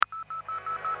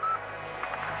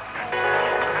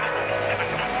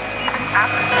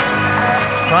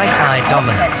Right eye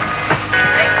dominant.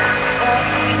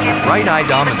 Right eye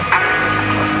dominant.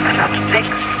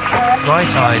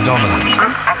 Right eye dominant.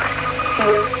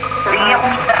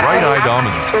 Right eye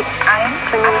dominant.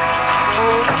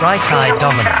 Right eye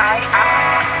dominant.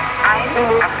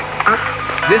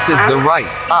 This is the Right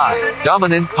Eye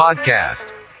Dominant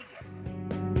Podcast.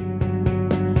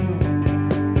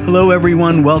 Hello,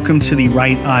 everyone. Welcome to the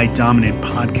Right Eye Dominant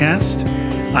Podcast.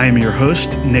 I am your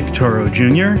host, Nick Toro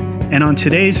Jr., and on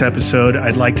today's episode,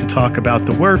 I'd like to talk about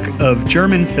the work of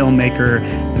German filmmaker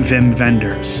Wim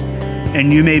Wenders.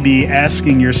 And you may be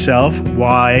asking yourself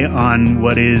why, on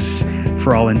what is,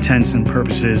 for all intents and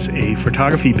purposes, a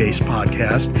photography-based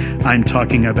podcast, I'm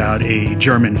talking about a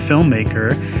German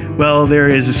filmmaker. Well, there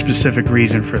is a specific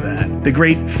reason for that. The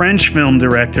great French film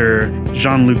director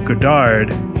Jean-Luc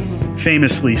Godard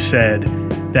famously said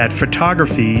that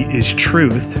photography is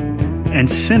truth and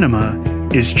cinema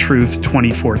is truth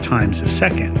 24 times a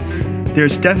second.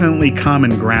 There's definitely common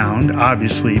ground,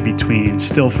 obviously, between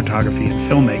still photography and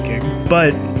filmmaking.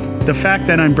 But the fact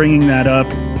that I'm bringing that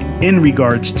up in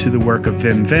regards to the work of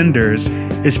Wim Wenders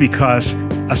is because,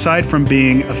 aside from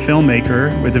being a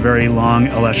filmmaker with a very long,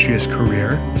 illustrious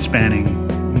career spanning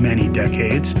many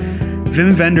decades,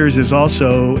 Wim Wenders is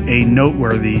also a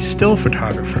noteworthy still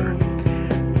photographer.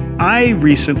 I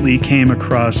recently came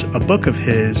across a book of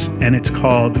his, and it's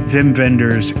called Wim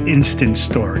Wenders Instant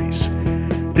Stories.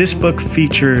 This book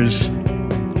features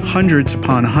hundreds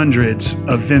upon hundreds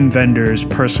of Wim Wenders'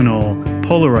 personal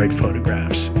Polaroid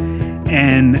photographs.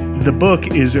 And the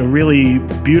book is a really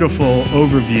beautiful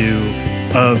overview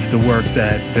of the work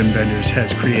that Wim Wenders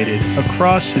has created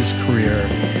across his career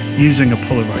using a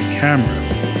Polaroid camera.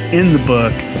 In the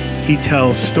book, he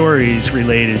tells stories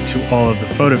related to all of the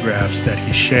photographs that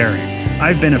he's sharing.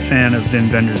 I've been a fan of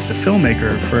Wim Wenders, the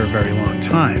filmmaker, for a very long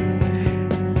time.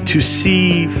 To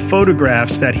see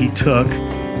photographs that he took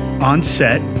on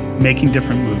set, making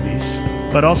different movies,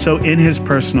 but also in his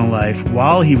personal life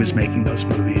while he was making those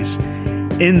movies,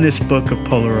 in this book of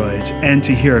Polaroids, and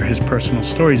to hear his personal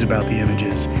stories about the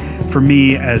images, for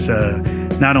me, as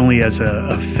not only as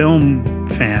a film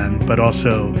fan, but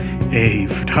also a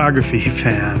photography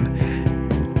fan,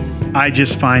 I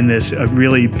just find this a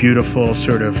really beautiful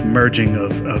sort of merging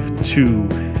of two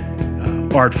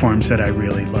art forms that I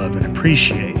really love and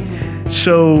appreciate.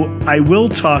 So I will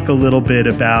talk a little bit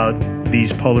about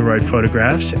these Polaroid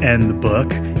photographs and the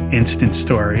book, Instant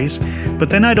Stories, but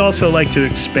then I'd also like to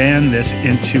expand this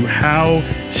into how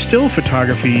still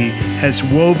photography has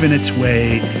woven its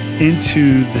way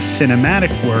into the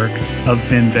cinematic work of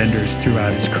Wim Wenders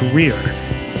throughout his career.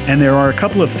 And there are a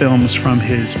couple of films from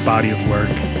his body of work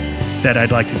that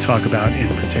I'd like to talk about in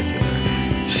particular.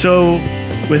 So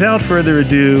without further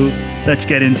ado, let's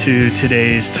get into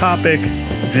today's topic: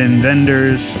 Wim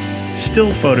Wenders,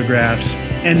 still photographs,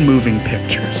 and moving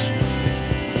pictures.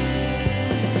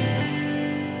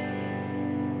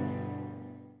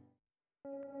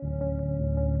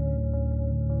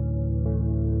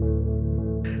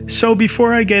 So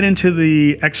before I get into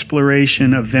the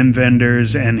exploration of Wim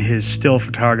Wenders and his still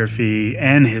photography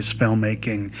and his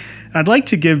filmmaking, I'd like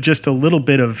to give just a little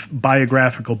bit of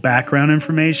biographical background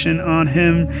information on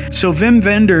him. So Wim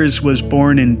Wenders was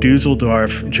born in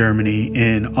Dusseldorf, Germany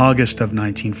in August of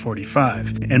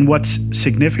 1945. And what's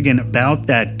significant about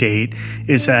that date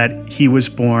is that he was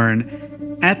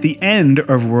born at the end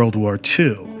of World War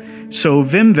II. So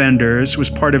Wim Wenders was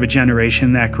part of a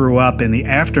generation that grew up in the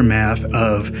aftermath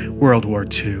of World War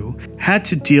II, had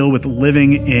to deal with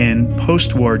living in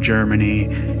post-war Germany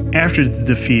after the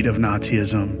defeat of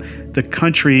Nazism. The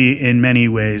country, in many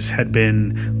ways, had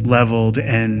been leveled,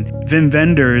 and Wim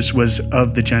Wenders was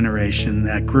of the generation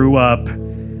that grew up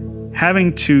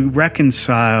having to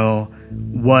reconcile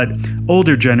what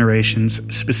older generations,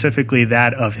 specifically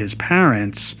that of his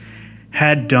parents,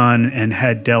 had done and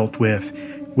had dealt with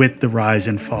the rise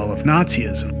and fall of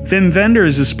Nazism. Wim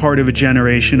Wenders is part of a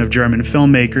generation of German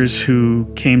filmmakers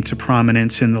who came to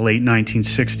prominence in the late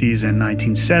 1960s and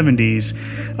 1970s.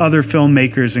 Other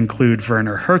filmmakers include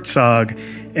Werner Herzog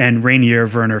and Rainier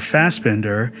Werner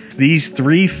Fassbinder. These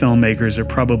three filmmakers are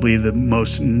probably the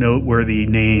most noteworthy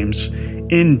names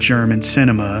in German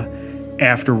cinema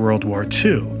after World War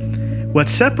II. What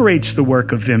separates the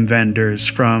work of Wim Wenders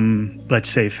from, let's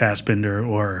say, Fassbinder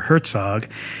or Herzog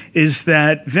is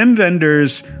that Wim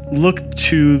Wenders looked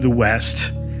to the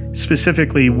West,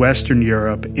 specifically Western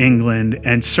Europe, England,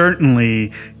 and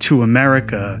certainly to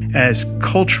America as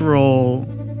cultural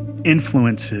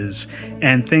influences,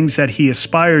 and things that he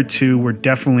aspired to were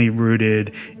definitely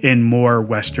rooted in more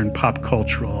Western pop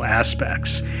cultural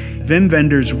aspects. Wim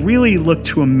Wenders really looked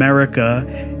to America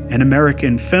and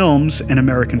American films and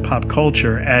American pop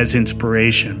culture as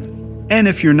inspiration. And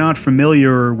if you're not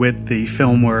familiar with the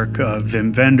film work of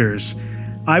Wim Wenders,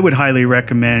 I would highly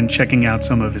recommend checking out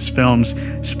some of his films,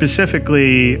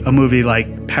 specifically a movie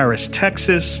like Paris,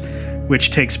 Texas, which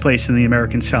takes place in the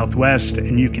American Southwest,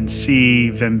 and you can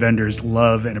see Wim Wenders'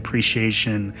 love and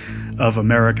appreciation of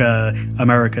America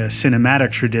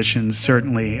cinematic traditions,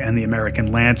 certainly, and the American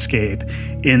landscape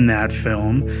in that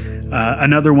film.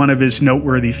 Another one of his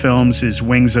noteworthy films is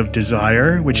Wings of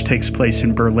Desire, which takes place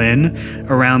in Berlin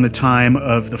around the time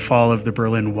of the fall of the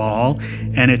Berlin Wall.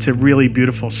 And it's a really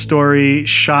beautiful story,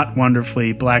 shot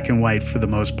wonderfully, black and white for the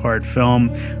most part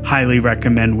film. Highly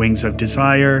recommend Wings of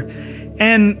Desire.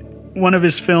 And one of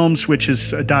his films, which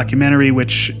is a documentary,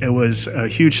 which was a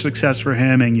huge success for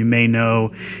him, and you may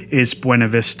know, is Buena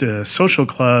Vista Social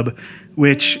Club,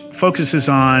 which focuses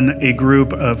on a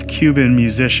group of Cuban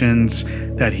musicians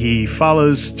that he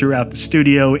follows throughout the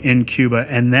studio in Cuba,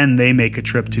 and then they make a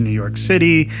trip to New York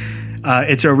City.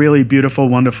 It's a really beautiful,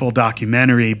 wonderful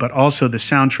documentary, but also the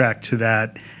soundtrack to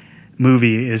that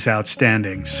movie is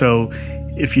outstanding. So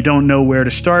if you don't know where to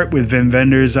start with Wim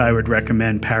Wenders, I would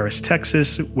recommend Paris,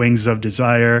 Texas, Wings of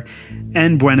Desire,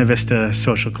 and Buena Vista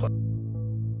Social Club.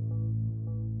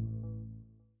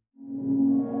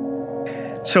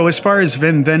 So as far as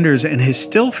Wim Wenders and his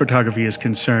still photography is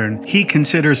concerned, he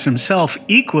considers himself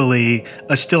equally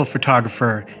a still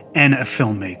photographer and a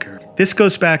filmmaker. This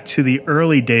goes back to the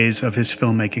early days of his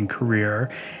filmmaking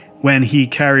career, when he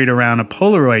carried around a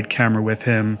Polaroid camera with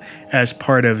him as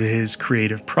part of his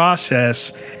creative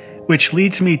process, which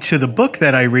leads me to the book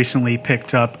that I recently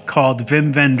picked up called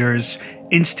Wim Wenders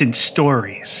Instant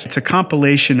Stories. It's a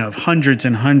compilation of hundreds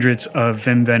and hundreds of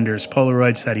Wim Wenders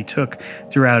Polaroids that he took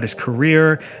throughout his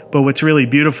career. But what's really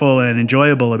beautiful and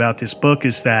enjoyable about this book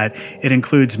is that it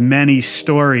includes many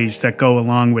stories that go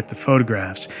along with the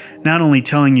photographs, not only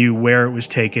telling you where it was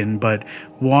taken, but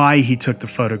why he took the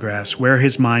photographs, where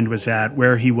his mind was at,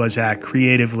 where he was at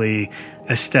creatively,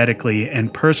 aesthetically,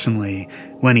 and personally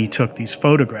when he took these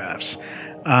photographs.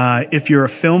 If you're a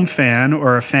film fan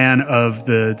or a fan of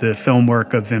the film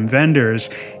work of Wim Wenders,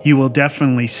 you will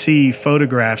definitely see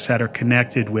photographs that are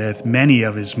connected with many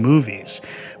of his movies.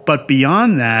 But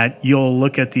beyond that, you'll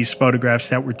look at these photographs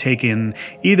that were taken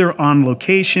either on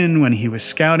location when he was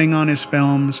scouting on his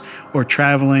films, or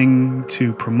traveling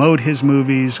to promote his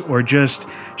movies, or just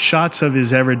shots of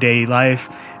his everyday life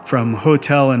from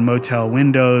hotel and motel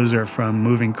windows, or from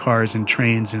moving cars and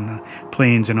trains and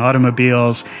planes and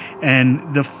automobiles.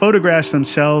 And the photographs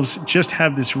themselves just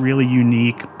have this really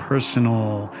unique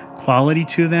personal quality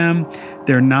to them.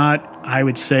 They're not, I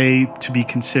would say, to be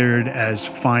considered as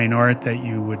fine art that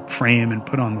you would frame and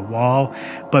put on the wall,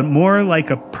 but more like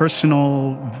a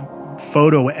personal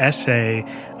photo essay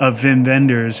of Wim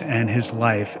Wenders and his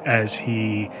life as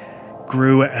he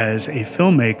grew as a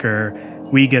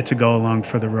filmmaker. We get to go along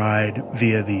for the ride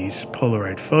via these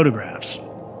Polaroid photographs.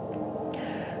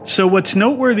 So what's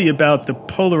noteworthy about the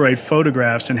Polaroid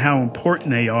photographs and how important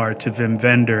they are to Wim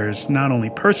Wenders, not only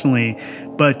personally,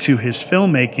 but to his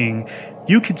filmmaking,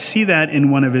 you could see that in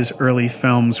one of his early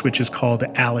films, which is called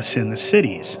Alice in the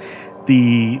Cities.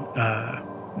 The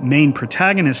main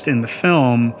protagonist in the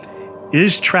film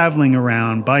is traveling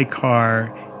around by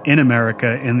car in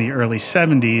America in the early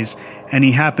 70s, and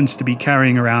he happens to be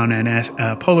carrying around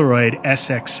a Polaroid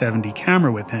SX70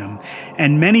 camera with him.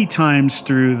 And many times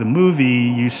through the movie,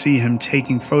 you see him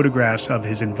taking photographs of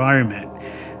his environment.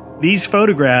 These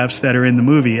photographs that are in the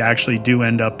movie actually do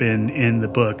end up in the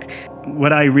book.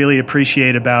 What I really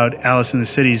appreciate about Alice in the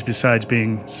Cities, besides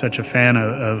being such a fan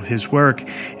of his work,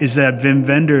 is that Wim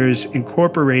Wenders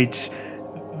incorporates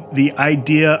the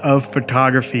idea of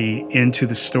photography into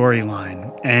the storyline.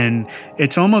 And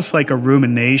it's almost like a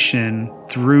rumination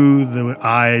through the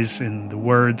eyes and the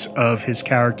words of his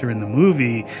character in the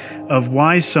movie of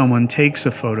why someone takes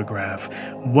a photograph,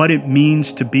 what it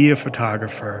means to be a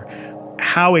photographer,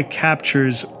 how it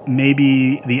captures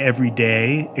maybe the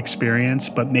everyday experience,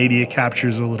 but maybe it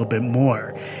captures a little bit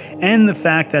more. And the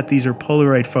fact that these are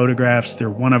Polaroid photographs,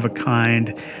 they're one of a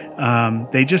kind,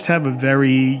 they just have a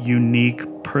very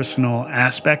unique personal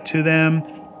aspect to them,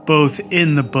 both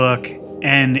in the book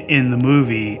and in the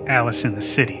movie Alice in the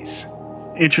Cities.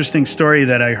 Interesting story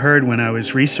that I heard when I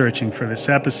was researching for this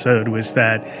episode was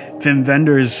that Wim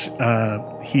Wenders,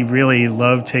 he really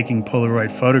loved taking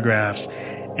Polaroid photographs,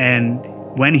 and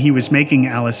when he was making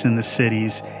Alice in the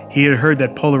Cities, he had heard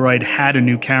that Polaroid had a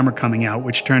new camera coming out,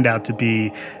 which turned out to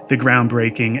be the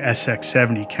groundbreaking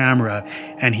SX70 camera.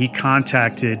 And he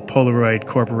contacted Polaroid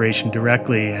Corporation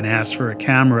directly and asked for a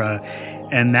camera.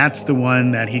 And that's the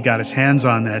one that he got his hands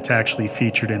on that's actually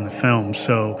featured in the film.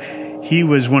 So he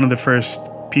was one of the first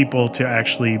people to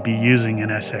actually be using an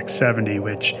SX70,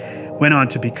 which went on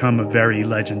to become a very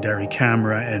legendary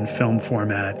camera and film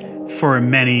format for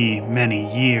many,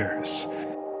 many years.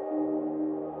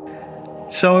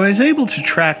 So I was able to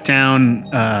track down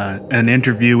an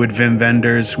interview with Wim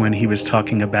Wenders when he was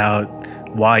talking about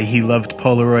why he loved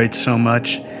Polaroid so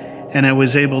much, and I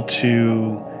was able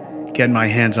to get my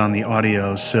hands on the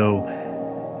audio. So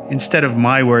instead of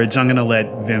my words, I'm going to let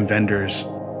Wim Wenders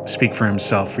speak for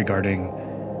himself regarding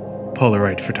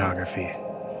Polaroid photography.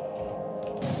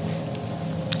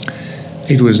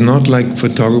 It was not like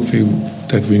photography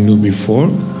that we knew before,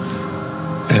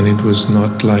 and it was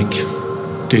not like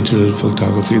digital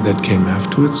photography that came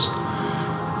afterwards.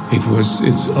 It was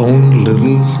its own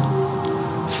little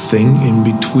thing in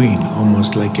between,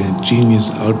 almost like a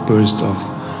genius outburst of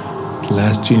the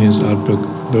last genius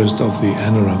outburst of the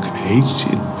analog age.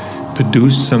 It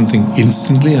produced something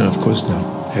instantly, and of course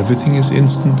now everything is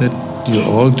instant that you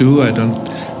all do. I don't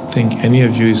think any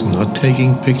of you is not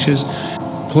taking pictures.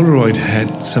 Polaroid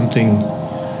had something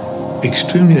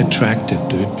extremely attractive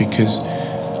to it because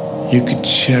you could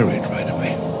share it right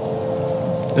away.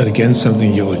 Not again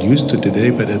something you're all used to today,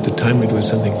 but at the time it was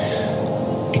something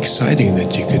exciting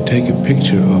that you could take a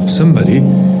picture of somebody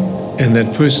and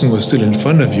that person was still in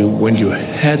front of you when you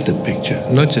had the picture,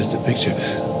 not just the picture,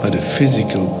 but a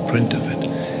physical print of it.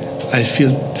 I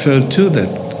felt too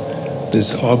that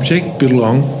this object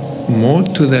belonged more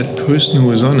to that person who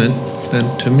was on it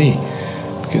than to me,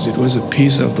 because it was a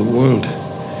piece of the world,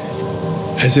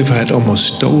 as if I had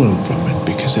almost stolen from it,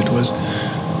 because it was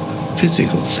a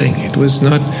physical thing. It was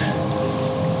not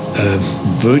a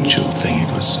virtual thing.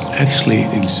 It was actually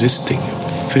existing,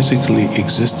 a physically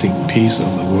existing piece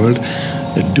of the world,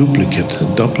 a duplicate,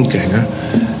 a doppelganger,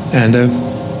 and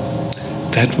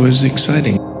that was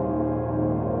exciting.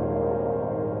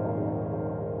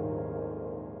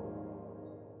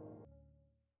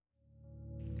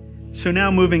 So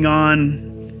now moving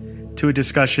on to a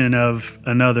discussion of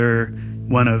another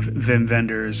one of Wim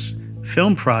Wenders'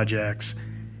 film projects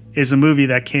is a movie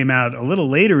that came out a little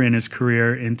later in his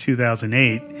career in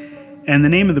 2008. And the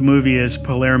name of the movie is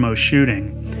Palermo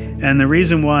Shooting. And the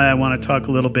reason why I want to talk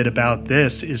a little bit about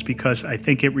this is because I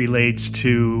think it relates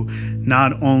to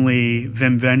not only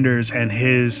Wim Wenders and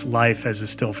his life as a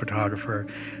still photographer,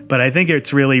 but I think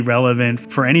it's really relevant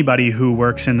for anybody who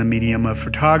works in the medium of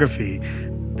photography.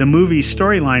 The movie's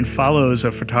storyline follows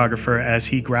a photographer as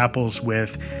he grapples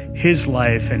with his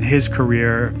life and his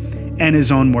career and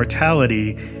his own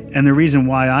mortality. And the reason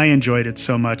why I enjoyed it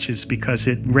so much is because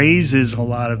it raises a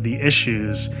lot of the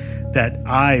issues that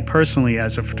I personally,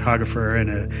 as a photographer and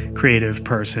a creative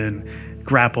person,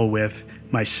 grapple with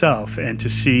myself. And to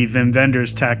see Wim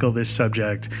Wenders tackle this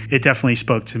subject, it definitely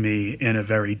spoke to me in a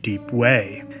very deep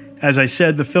way. As I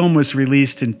said, the film was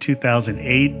released in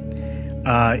 2008.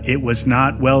 It was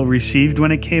not well received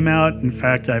when it came out. In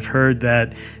fact, I've heard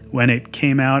that when it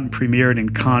came out and premiered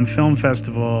in Cannes Film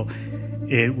Festival,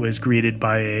 it was greeted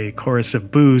by a chorus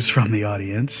of boos from the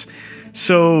audience.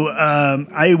 So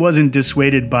I wasn't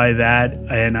dissuaded by that,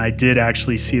 and I did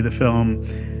actually see the film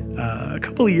a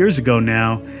couple of years ago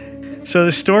now. So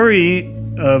the story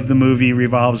of the movie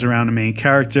revolves around a main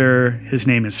character. His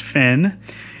name is Finn.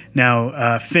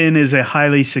 Now, Finn is a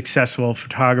highly successful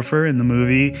photographer in the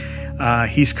movie.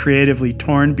 He's creatively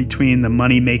torn between the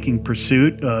money-making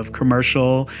pursuit of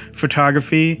commercial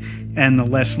photography and the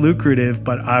less lucrative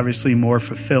but obviously more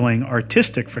fulfilling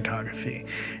artistic photography.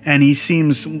 And he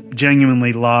seems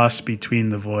genuinely lost between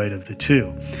the void of the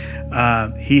two.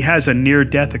 He has a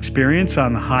near-death experience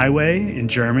on the highway in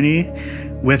Germany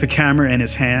with a camera in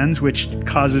his hands, which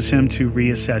causes him to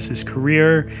reassess his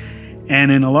career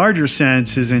and, in a larger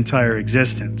sense, his entire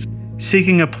existence.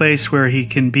 Seeking a place where he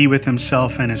can be with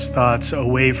himself and his thoughts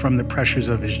away from the pressures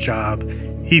of his job,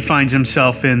 he finds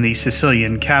himself in the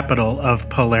Sicilian capital of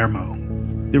Palermo.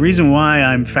 The reason why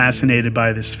I'm fascinated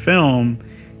by this film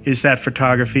is that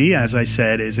photography, as I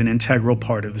said, is an integral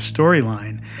part of the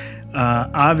storyline.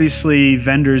 Obviously,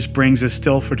 Wenders brings a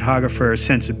still photographer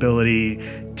sensibility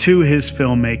to his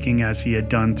filmmaking as he had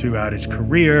done throughout his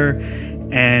career.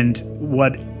 And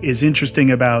what is interesting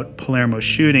about Palermo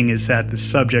Shooting is that the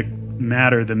subject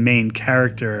matter, the main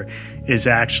character, is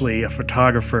actually a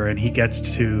photographer, and he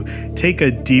gets to take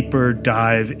a deeper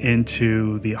dive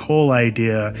into the whole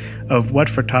idea of what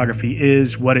photography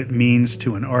is, what it means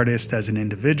to an artist as an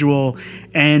individual,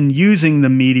 and using the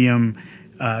medium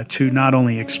to not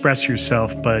only express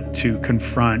yourself, but to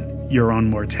confront your own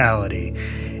mortality.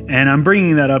 And I'm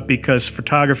bringing that up because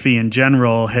photography in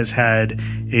general has had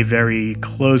a very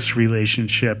close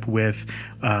relationship with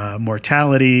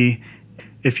mortality.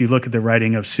 If you look at the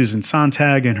writing of Susan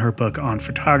Sontag in her book On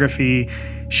Photography,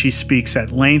 she speaks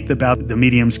at length about the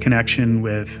medium's connection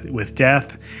with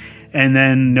death. And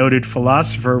then noted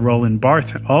philosopher Roland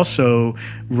Barthes also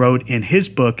wrote in his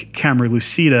book, Camera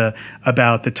Lucida,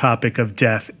 about the topic of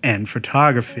death and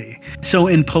photography. So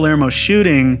in Palermo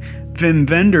Shooting, Wim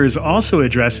Wenders also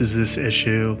addresses this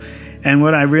issue. And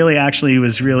what I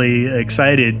was really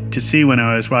excited to see when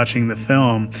I was watching the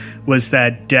film was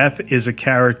that death is a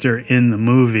character in the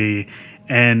movie,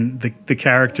 and the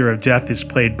character of death is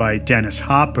played by Dennis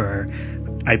Hopper.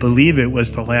 I believe it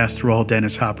was the last role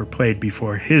Dennis Hopper played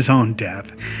before his own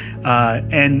death.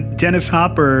 And Dennis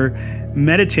Hopper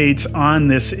meditates on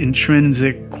this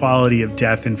intrinsic quality of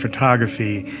death in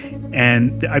photography.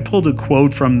 And I pulled a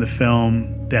quote from the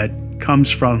film that comes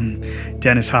from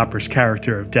Dennis Hopper's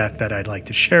character of death that I'd like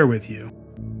to share with you.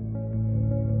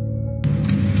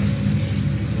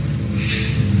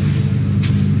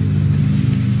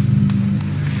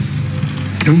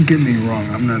 Don't get me wrong,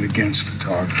 I'm not against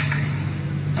photography.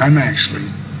 I'm actually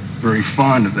very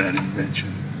fond of that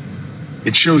invention.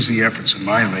 It shows the efforts of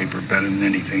my labor better than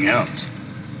anything else.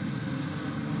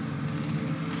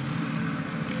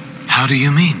 How do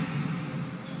you mean?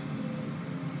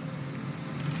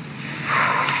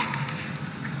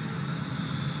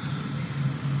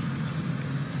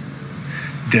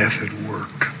 Death at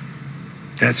work.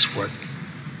 That's what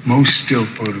most still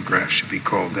photographs should be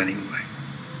called anyway.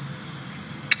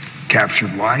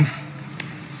 Captured life.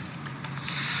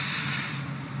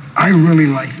 I really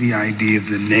like the idea of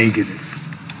the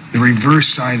negative, the reverse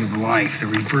side of life, the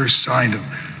reverse side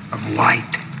of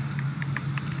light.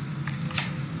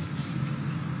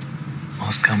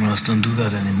 Most cameras don't do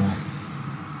that anymore.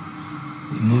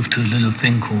 We moved to a little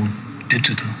thing called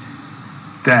digital.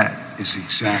 That is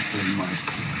exactly my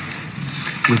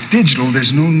point. With digital,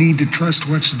 there's no need to trust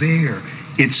what's there.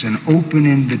 It's an open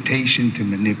invitation to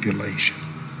manipulation.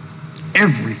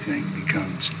 Everything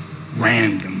becomes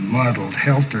random, muddled,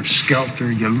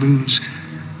 helter-skelter. You lose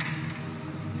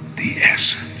the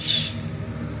essence.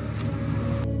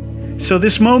 So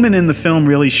this moment in the film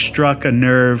really struck a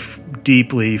nerve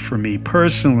deeply for me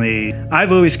personally.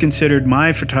 I've always considered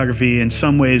my photography in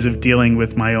some ways of dealing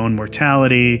with my own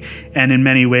mortality, and in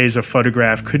many ways a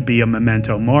photograph could be a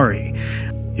memento mori.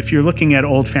 If you're looking at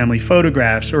old family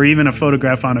photographs or even a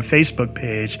photograph on a Facebook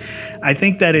page, I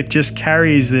think that it just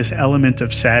carries this element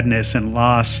of sadness and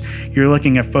loss. You're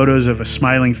looking at photos of a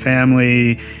smiling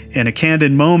family in a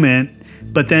candid moment,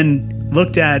 but then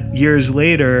looked at years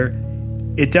later,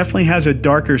 it definitely has a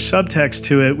darker subtext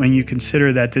to it when you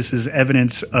consider that this is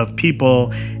evidence of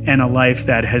people and a life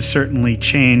that has certainly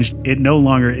changed. It no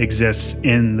longer exists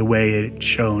in the way it's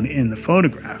shown in the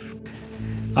photograph.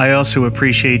 I also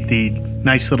appreciate the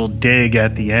nice little dig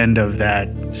at the end of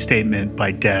that statement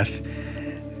by Death,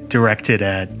 directed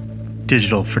at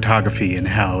digital photography and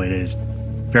how it is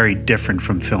very different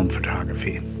from film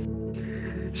photography.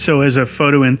 So as a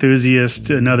photo enthusiast,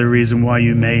 another reason why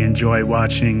you may enjoy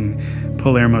watching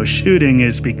Palermo Shooting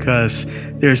is because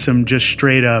there's some just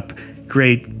straight up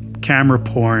great camera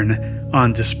porn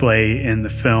on display in the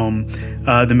film.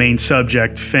 The main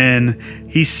subject, Finn,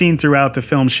 he's seen throughout the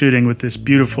film shooting with this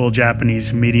beautiful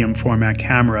Japanese medium format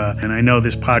camera. And I know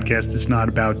this podcast is not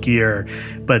about gear,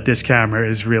 but this camera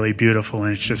is really beautiful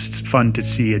and it's just fun to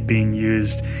see it being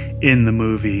used in the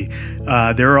movie.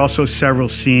 There are also several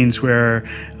scenes where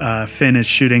Finn is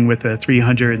shooting with a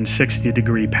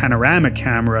 360-degree panoramic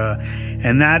camera,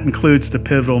 and that includes the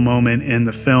pivotal moment in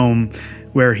the film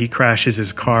where he crashes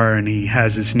his car and he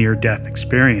has his near-death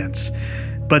experience.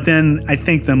 But then I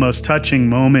think the most touching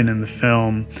moment in the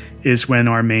film is when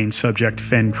our main subject,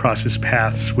 Finn, crosses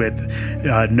paths with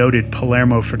noted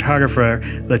Palermo photographer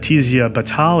Letizia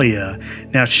Battaglia.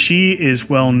 Now, she is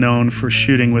well known for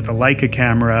shooting with a Leica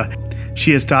camera.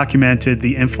 She has documented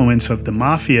the influence of the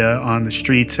mafia on the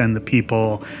streets and the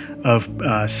people of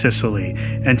Sicily.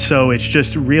 And so it's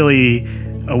just really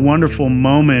a wonderful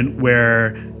moment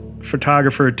where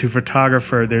photographer to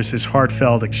photographer, there's this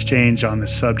heartfelt exchange on the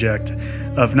subject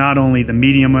of not only the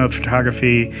medium of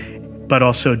photography, but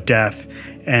also death.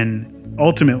 And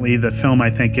ultimately, the film, I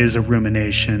think, is a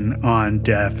rumination on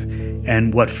death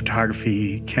and what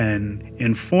photography can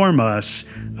inform us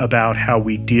about how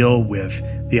we deal with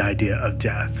the idea of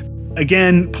death.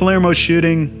 Again, Palermo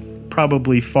Shooting,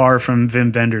 probably far from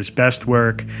Wim Wenders' best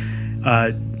work,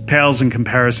 pales in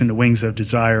comparison to Wings of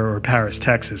Desire or Paris,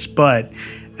 Texas. But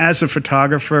as a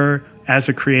photographer, as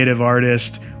a creative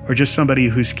artist, or just somebody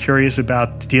who's curious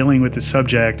about dealing with the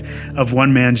subject of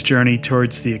one man's journey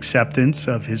towards the acceptance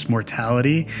of his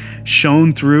mortality,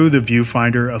 shown through the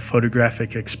viewfinder of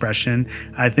photographic expression,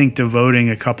 I think devoting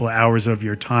a couple of hours of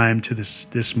your time to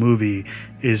this movie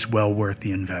is well worth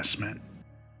the investment.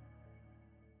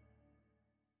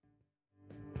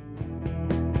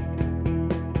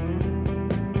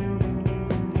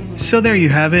 So there you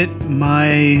have it,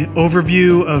 my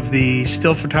overview of the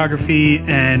still photography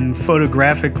and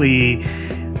photographically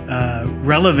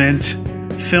relevant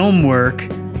film work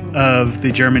of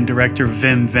the German director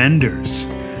Wim Wenders.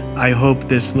 I hope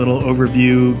this little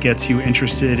overview gets you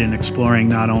interested in exploring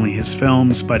not only his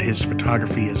films, but his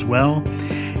photography as well.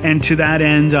 And to that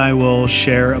end, I will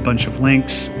share a bunch of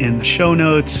links in the show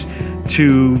notes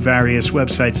to various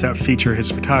websites that feature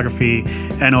his photography,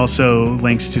 and also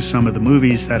links to some of the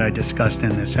movies that I discussed in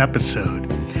this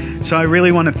episode. So I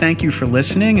really want to thank you for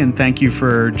listening, and thank you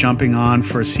for jumping on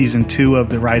for season 2 of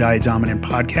the Right Eye Dominant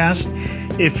podcast.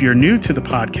 If you're new to the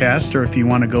podcast, or if you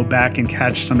want to go back and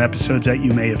catch some episodes that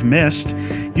you may have missed,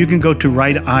 you can go to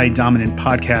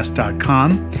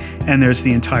righteyedominantpodcast.com, and there's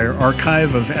the entire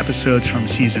archive of episodes from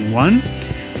season 1.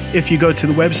 If you go to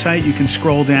the website, you can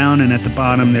scroll down, and at the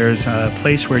bottom there's a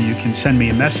place where you can send me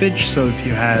a message. So if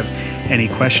you have any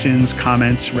questions,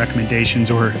 comments, recommendations,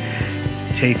 or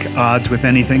take odds with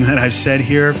anything that I've said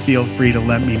here, feel free to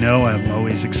let me know. I'm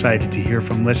always excited to hear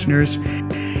from listeners.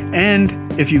 And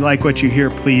if you like what you hear,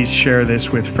 please share this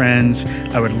with friends.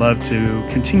 I would love to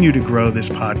continue to grow this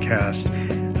podcast.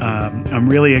 I'm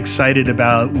really excited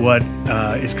about what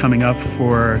is coming up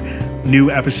for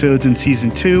new episodes in season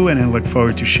 2, and I look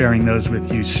forward to sharing those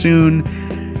with you soon.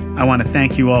 I want to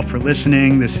thank you all for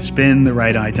listening. This has been the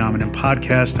Right Eye Dominant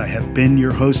podcast. I have been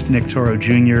your host, Nick Toro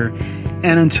Jr.,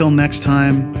 and until next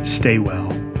time, stay well.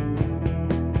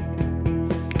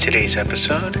 Today's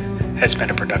episode has been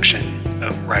a production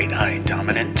of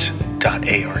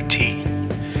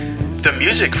RightEyeDominant.art. The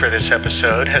music for this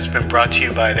episode has been brought to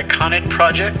you by the Connet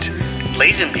Project,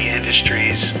 Lazenby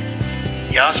Industries,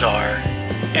 Yazar,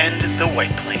 and the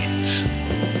White Plains.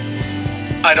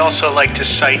 I'd also like to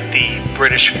cite the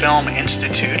British Film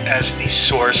Institute as the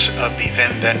source of the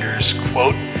Wim Wenders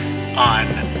quote on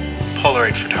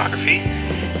Polaroid photography,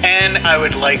 and I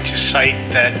would like to cite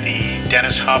that the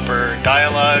Dennis Hopper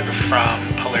dialogue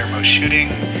from Palermo Shooting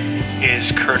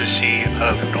is courtesy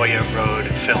of Neue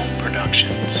Road Film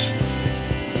Productions.